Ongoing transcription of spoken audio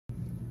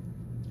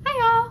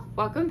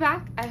Welcome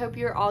back. I hope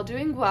you're all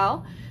doing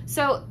well.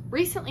 So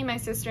recently my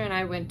sister and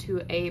I went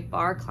to a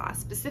barre class,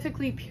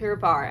 specifically Pure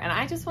Barre, and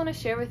I just want to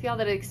share with y'all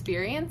that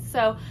experience,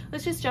 so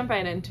let's just jump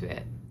right into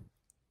it.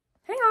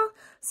 Hey y'all!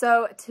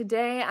 So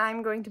today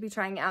I'm going to be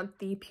trying out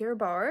the Pure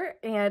Barre,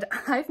 and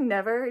I've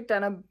never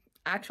done an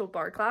actual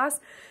barre class,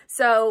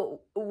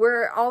 so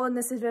we're all in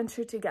this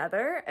adventure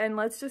together, and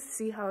let's just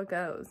see how it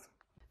goes.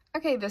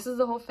 Okay, this is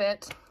the whole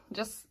fit.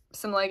 Just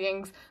some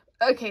leggings.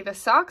 Okay, the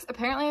socks,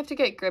 apparently I have to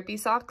get grippy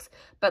socks,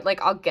 but like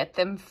I'll get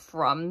them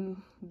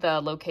from the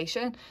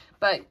location.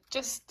 But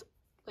just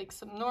like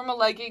some normal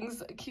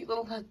leggings, a cute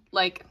little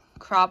like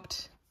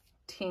cropped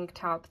tank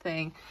top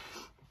thing.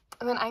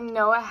 And then I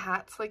know a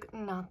hat's like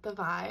not the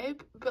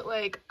vibe, but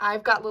like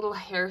I've got little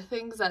hair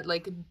things that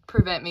like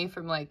prevent me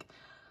from like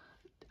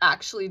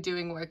actually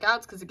doing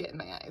workouts because it get in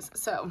my eyes.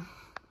 So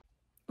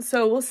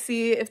we'll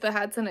see if the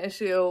hat's an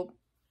issue.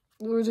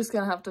 We're just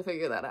gonna have to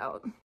figure that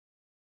out.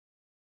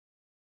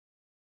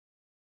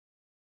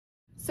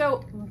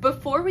 So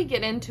before we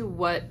get into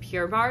what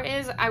Pure Barre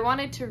is, I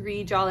wanted to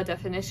read y'all a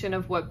definition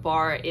of what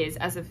barre is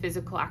as a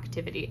physical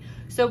activity.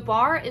 So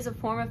barre is a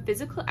form of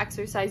physical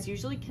exercise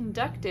usually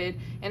conducted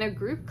in a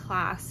group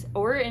class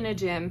or in a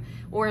gym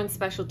or in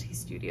specialty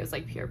studios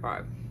like Pure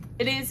Barre.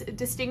 It is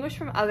distinguished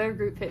from other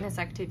group fitness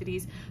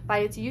activities by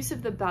its use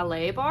of the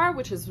ballet bar,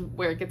 which is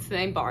where it gets the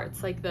name barre.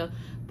 It's like the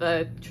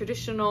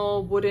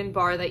traditional wooden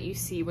bar that you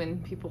see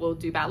when people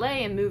do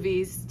ballet in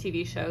movies,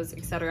 TV shows,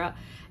 etc.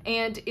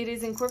 And it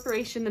is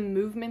incorporation the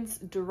movements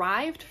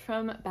derived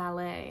from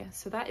ballet.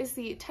 So that is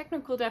the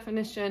technical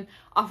definition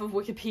off of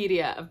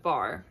Wikipedia of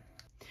barre.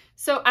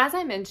 So as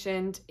I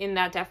mentioned in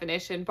that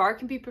definition, barre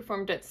can be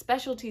performed at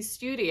specialty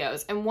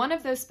studios, and one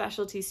of those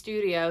specialty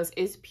studios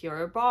is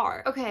Pure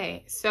Barre.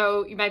 Okay,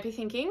 so you might be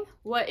thinking,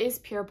 what is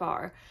Pure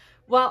Barre?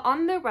 Well,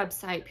 on their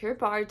website, Pure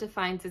Barre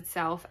defines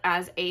itself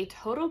as a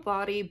total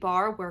body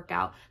barre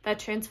workout that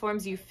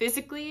transforms you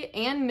physically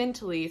and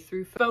mentally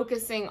through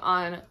focusing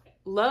on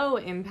low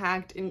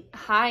impact and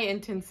high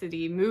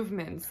intensity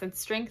movements that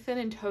strengthen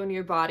and tone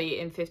your body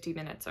in 50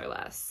 minutes or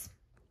less.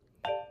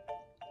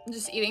 I'm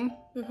just eating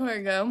before I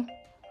go.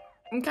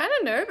 I'm kind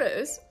of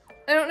nervous.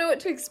 I don't know what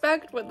to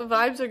expect, what the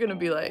vibes are gonna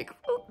be like.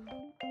 Oh.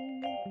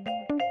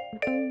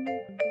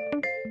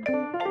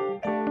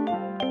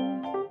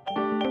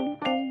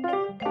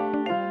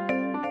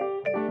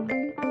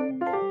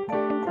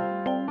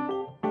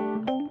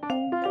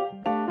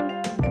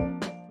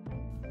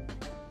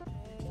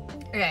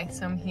 Okay,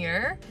 so I'm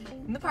here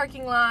in the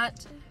parking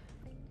lot.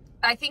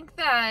 I think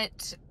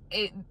that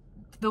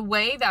the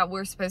way that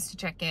we're supposed to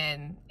check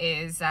in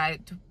is that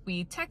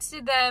we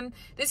texted them.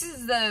 This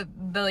is the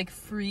like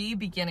free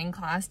beginning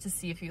class to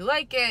see if you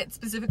like it.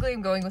 Specifically,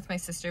 I'm going with my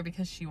sister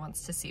because she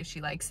wants to see if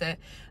she likes it.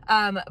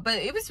 But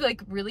it was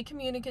like really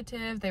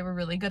communicative. They were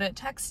really good at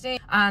texting.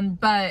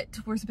 But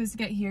we're supposed to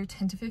get here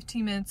 10 to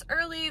 15 minutes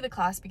early. The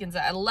class begins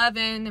at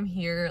 11. I'm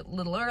here a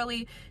little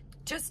early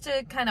just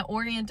to kind of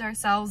orient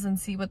ourselves and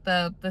see what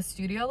the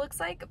studio looks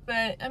like.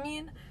 But I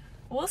mean,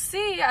 we'll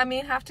see. I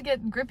mean, have to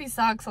get grippy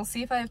socks. I'll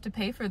see if I have to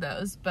pay for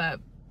those, but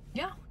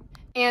yeah.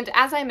 And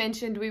as I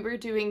mentioned, we were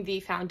doing the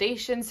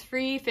foundations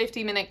free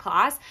 50-minute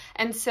class.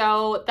 And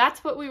so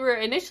that's what we were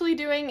initially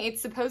doing.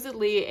 It's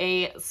supposedly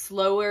a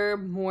slower,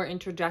 more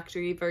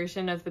introductory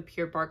version of the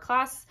Pure Barre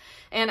class.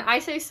 And I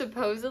say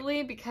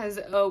supposedly because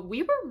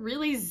we were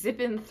really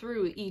zipping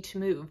through each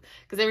move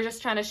because they were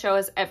just trying to show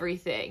us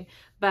everything.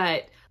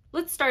 But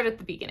let's start at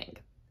the beginning.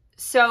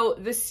 So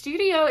the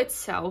studio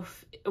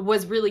itself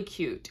was really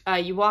cute.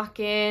 You walk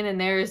in and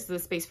there's the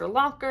space for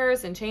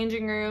lockers and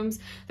changing rooms.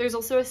 There's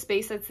also a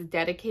space that's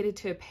dedicated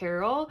to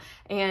apparel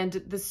and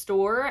the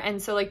store.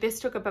 And so like this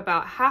took up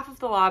about half of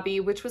the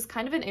lobby, which was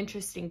kind of an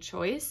interesting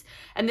choice.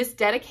 And this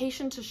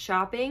dedication to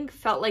shopping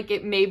felt like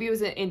it maybe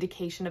was an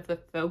indication of the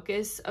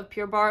focus of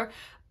Pure Barre,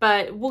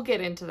 but we'll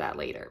get into that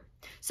later.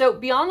 So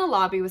beyond the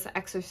lobby was the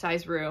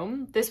exercise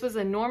room. This was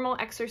a normal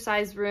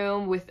exercise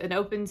room with an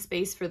open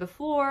space for the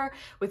floor,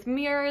 with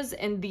mirrors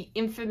and the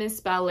infamous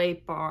ballet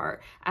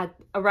bar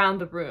around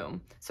the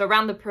room. So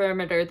around the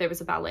perimeter, there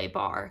was a ballet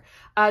bar.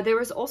 There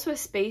was also a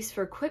space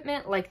for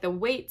equipment like the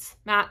weights,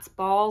 mats,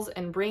 balls,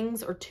 and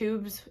rings or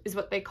tubes is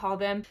what they call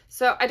them.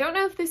 So I don't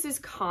know if this is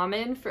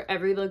common for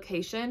every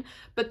location,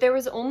 but there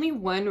was only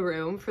one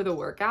room for the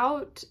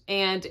workout.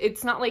 And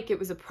it's not like it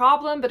was a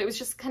problem, but it was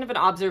just kind of an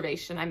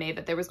observation I made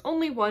that there was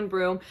only one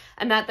room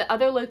and that the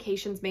other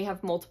locations may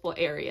have multiple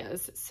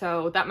areas.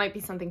 So that might be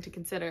something to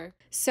consider.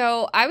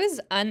 So I was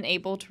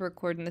unable to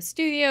record in the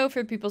studio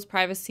for people's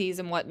privacies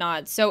and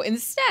whatnot. So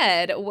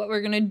instead, what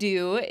we're gonna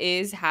do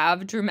is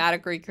have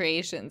dramatic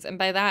recreations. And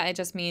by that, I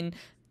just mean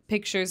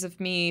pictures of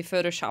me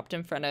photoshopped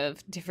in front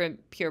of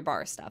different Pure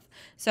Barre stuff.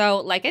 So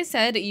like I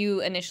said,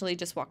 you initially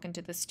just walk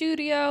into the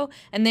studio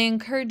and they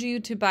encourage you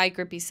to buy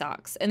grippy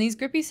socks. And these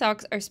grippy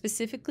socks are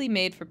specifically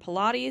made for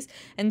Pilates.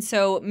 And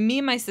so me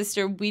and my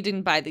sister, we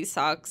didn't buy these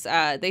socks.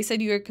 They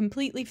said you are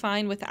completely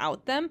fine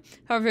without them.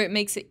 However, it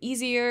makes it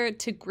easier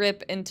to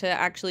grip and to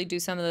actually do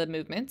some of the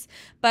movements.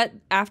 But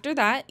after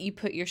that, you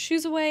put your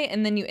shoes away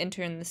and then you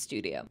enter in the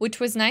studio, which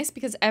was nice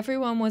because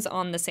everyone was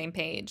on the same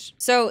page.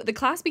 So the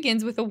class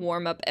begins with a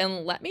warm-up,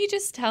 and let me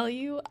just tell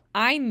you,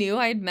 I knew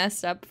I'd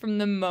messed up from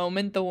the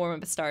moment the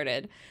warm-up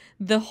started.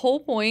 The whole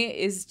point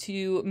is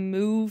to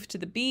move to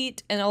the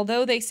beat, and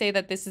although they say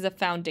that this is a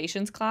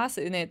foundations class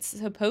and it's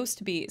supposed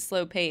to be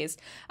slow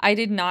paced, I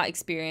did not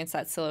experience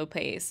that slow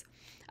pace.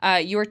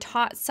 You are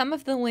taught some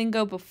of the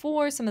lingo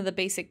before, some of the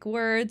basic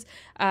words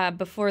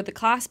before the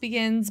class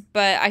begins,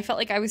 but I felt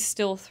like I was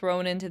still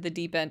thrown into the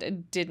deep end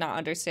and did not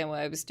understand what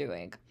I was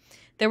doing.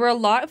 There were a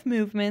lot of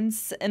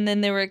movements, and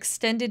then there were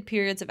extended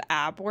periods of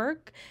ab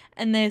work,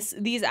 and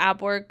these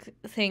ab work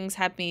things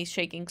had me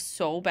shaking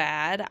so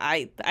bad.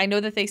 I know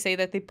that they say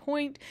that the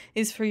point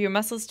is for your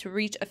muscles to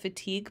reach a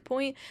fatigue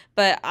point,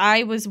 but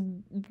I was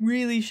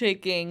really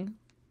shaking.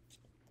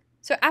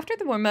 So after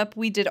the warm-up,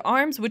 we did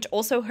arms, which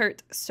also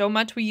hurt so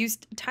much. We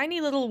used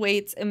tiny little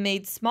weights and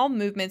made small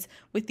movements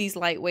with these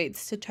light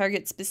weights to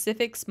target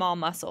specific small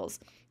muscles.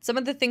 Some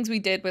of the things we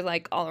did were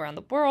like all around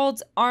the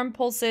world, arm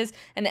pulses,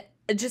 and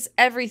just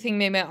everything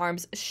made my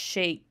arms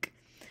shake.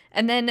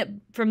 And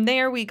then from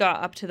there, we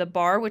got up to the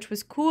bar, which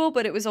was cool,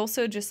 but it was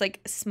also just like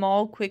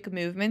small, quick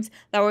movements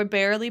that were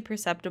barely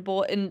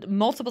perceptible. And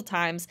multiple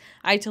times,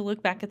 I had to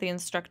look back at the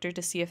instructor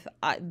to see if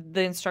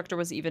the instructor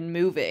was even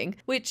moving,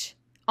 which...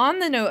 On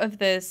the note of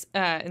this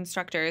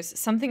instructors,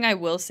 something I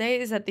will say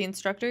is that the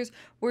instructors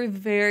were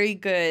very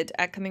good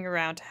at coming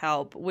around to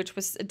help, which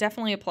was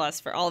definitely a plus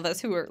for all of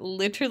us who were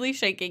literally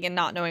shaking and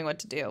not knowing what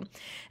to do.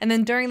 And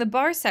then during the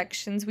bar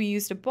sections, we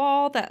used a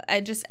ball that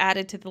I just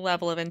added to the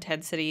level of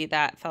intensity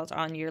that felt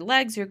on your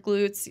legs, your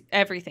glutes,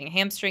 everything,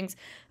 hamstrings.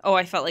 Oh,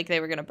 I felt like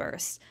they were going to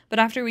burst. But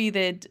after we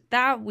did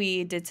that,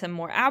 we did some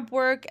more ab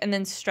work and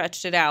then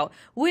stretched it out,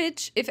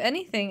 which, if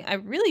anything, I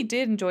really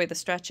did enjoy the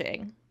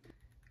stretching.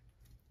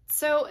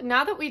 So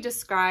now that we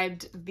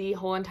described the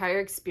whole entire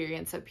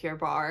experience at Pure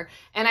Barre,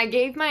 and I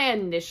gave my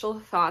initial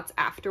thoughts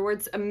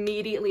afterwards,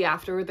 immediately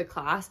after the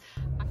class.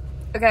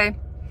 Okay,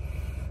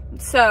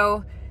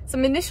 so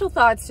some initial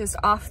thoughts just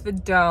off the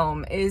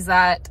dome is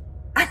that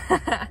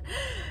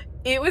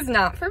it was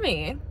not for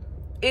me.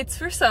 It's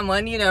for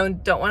someone, you know,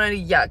 don't want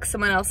to yuck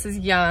someone else's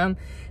yum,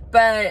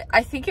 but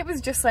I think it was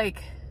just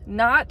like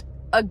not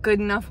a good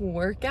enough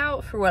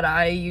workout for what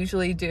I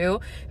usually do.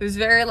 It was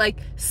very like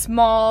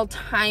small,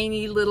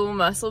 tiny little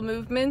muscle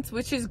movements,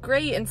 which is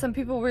great. And some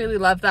people really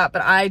love that,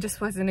 but I just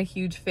wasn't a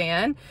huge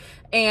fan.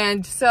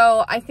 And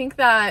so I think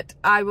that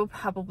I will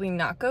probably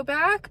not go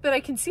back, but I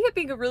can see it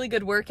being a really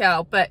good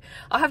workout, but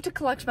I'll have to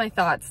collect my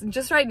thoughts. And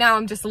just right now,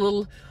 I'm just a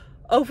little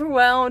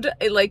overwhelmed.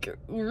 It like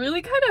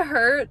really kind of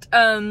hurt.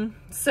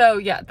 So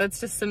yeah, that's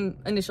just some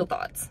initial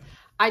thoughts.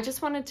 I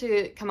just wanted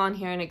to come on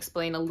here and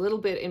explain a little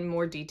bit in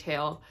more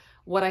detail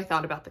what I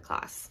thought about the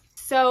class.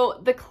 So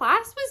the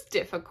class was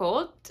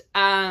difficult.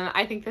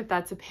 I think that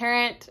that's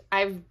apparent.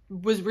 I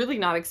was really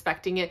not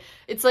expecting it.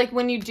 It's like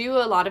when you do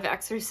a lot of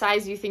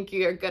exercise, you think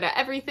you're good at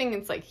everything.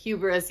 It's like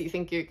hubris, you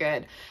think you're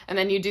good. And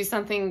then you do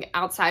something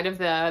outside of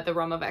the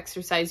realm of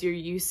exercise you're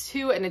used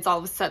to, and it's all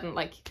of a sudden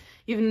like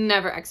you've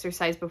never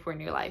exercised before in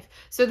your life.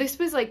 So this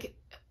was like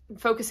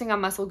focusing on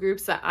muscle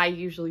groups that I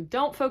usually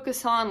don't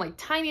focus on, like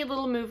tiny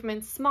little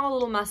movements, small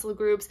little muscle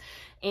groups,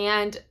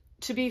 and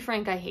to be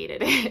frank, I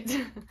hated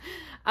it.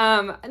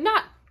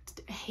 Not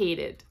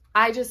hated.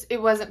 It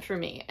wasn't for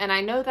me. And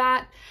I know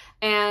that.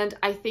 And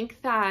I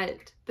think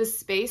that the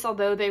space,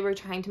 although they were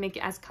trying to make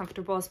it as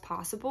comfortable as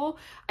possible,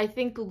 I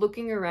think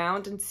looking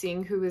around and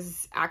seeing who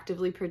was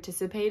actively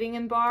participating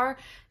in barre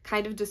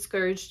kind of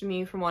discouraged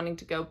me from wanting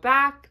to go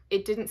back.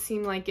 It didn't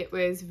seem like it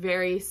was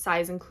very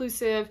size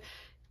inclusive.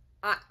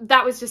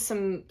 That was just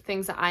some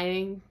things that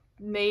I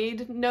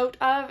made note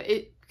of.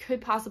 It could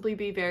possibly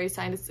be very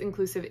size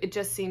inclusive. It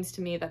just seems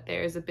to me that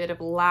there is a bit of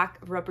a lack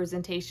of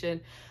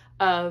representation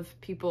of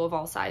people of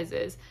all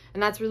sizes,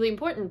 and that's really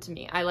important to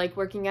me. I like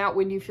working out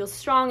when you feel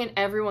strong, and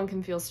everyone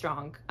can feel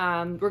strong,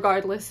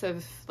 regardless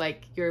of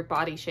like your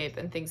body shape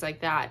and things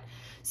like that.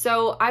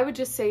 So I would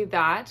just say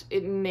that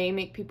it may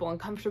make people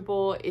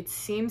uncomfortable. It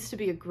seems to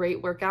be a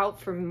great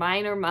workout for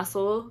minor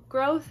muscle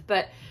growth,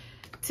 but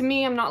to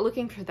me, I'm not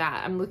looking for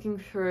that. I'm looking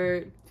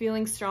for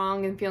feeling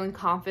strong and feeling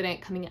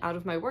confident coming out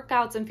of my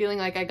workouts and feeling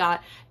like I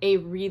got a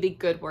really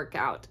good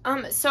workout.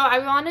 So I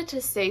wanted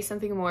to say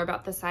something more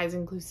about the size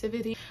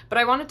inclusivity, but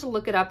I wanted to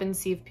look it up and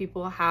see if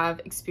people have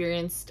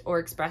experienced or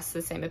expressed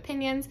the same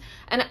opinions.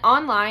 And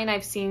online,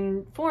 I've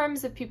seen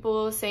forums of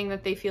people saying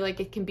that they feel like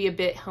it can be a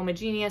bit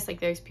homogeneous, like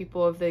there's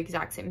people of the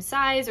exact same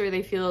size, or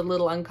they feel a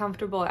little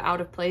uncomfortable or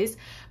out of place.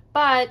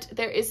 But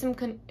there is some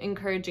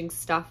encouraging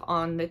stuff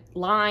on the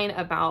line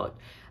about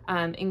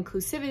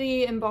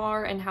inclusivity in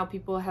Barre and how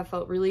people have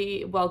felt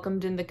really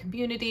welcomed in the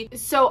community.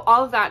 So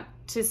all of that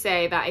to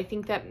say that I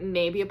think that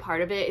maybe a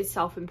part of it is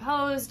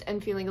self-imposed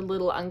and feeling a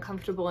little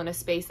uncomfortable in a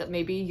space that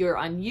maybe you're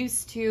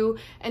unused to,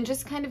 and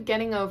just kind of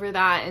getting over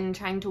that and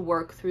trying to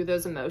work through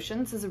those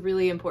emotions is a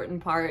really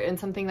important part and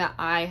something that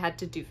I had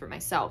to do for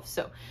myself.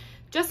 So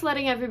just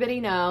letting everybody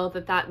know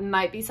that that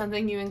might be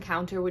something you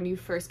encounter when you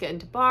first get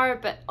into Barre,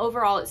 but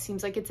overall it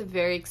seems like it's a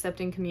very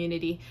accepting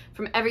community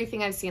from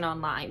everything I've seen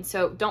online,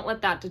 so don't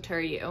let that deter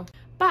you.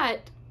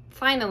 But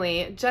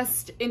finally,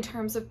 just in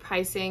terms of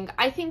pricing,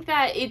 I think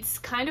that it's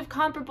kind of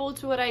comparable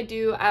to what I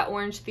do at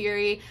Orange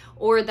Theory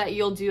or that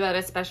you'll do at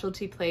a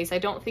specialty place. I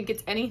don't think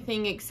it's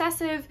anything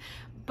excessive,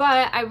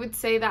 but I would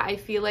say that I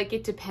feel like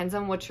it depends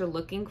on what you're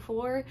looking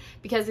for,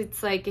 because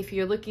it's like if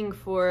you're looking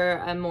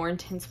for a more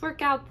intense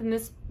workout, then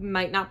this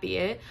might not be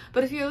it.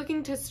 But if you're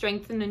looking to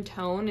strengthen and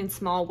tone in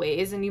small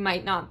ways and you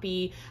might not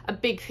be a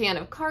big fan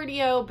of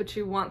cardio, but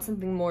you want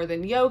something more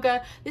than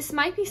yoga, this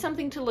might be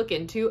something to look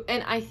into.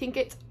 And I think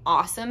it's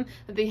awesome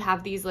that they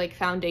have these like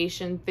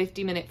foundation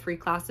 50-minute free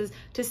classes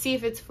to see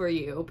if it's for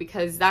you,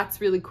 because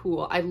that's really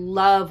cool. I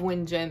love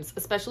when gyms,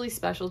 especially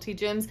specialty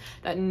gyms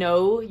that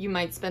know you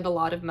might spend a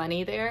lot of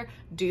money there,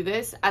 do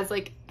this as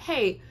like,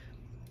 hey,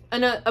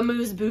 a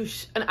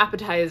amuse-bouche, an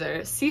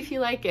appetizer, see if you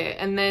like it,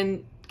 and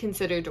then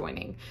consider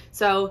joining.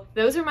 So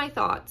those are my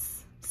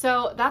thoughts.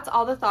 So that's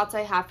all the thoughts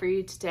I have for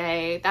you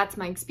today. That's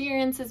my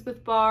experiences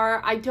with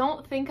Barre. I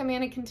don't think I'm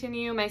gonna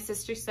continue. My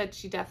sister said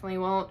she definitely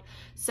won't.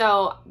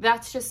 So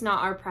that's just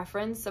not our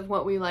preference of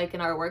what we like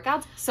in our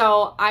workouts.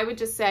 So I would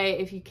just say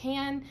if you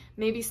can,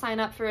 maybe sign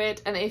up for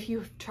it. And if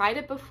you've tried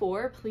it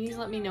before, please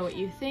let me know what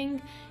you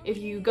think. If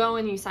you go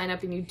and you sign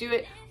up and you do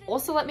it,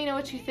 also let me know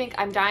what you think.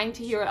 I'm dying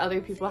to hear what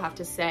other people have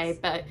to say,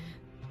 but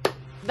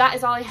that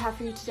is all I have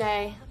for you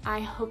today. I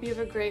hope you have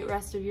a great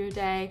rest of your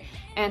day,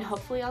 and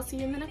hopefully I'll see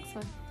you in the next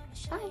one.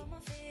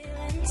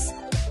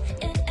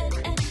 Bye.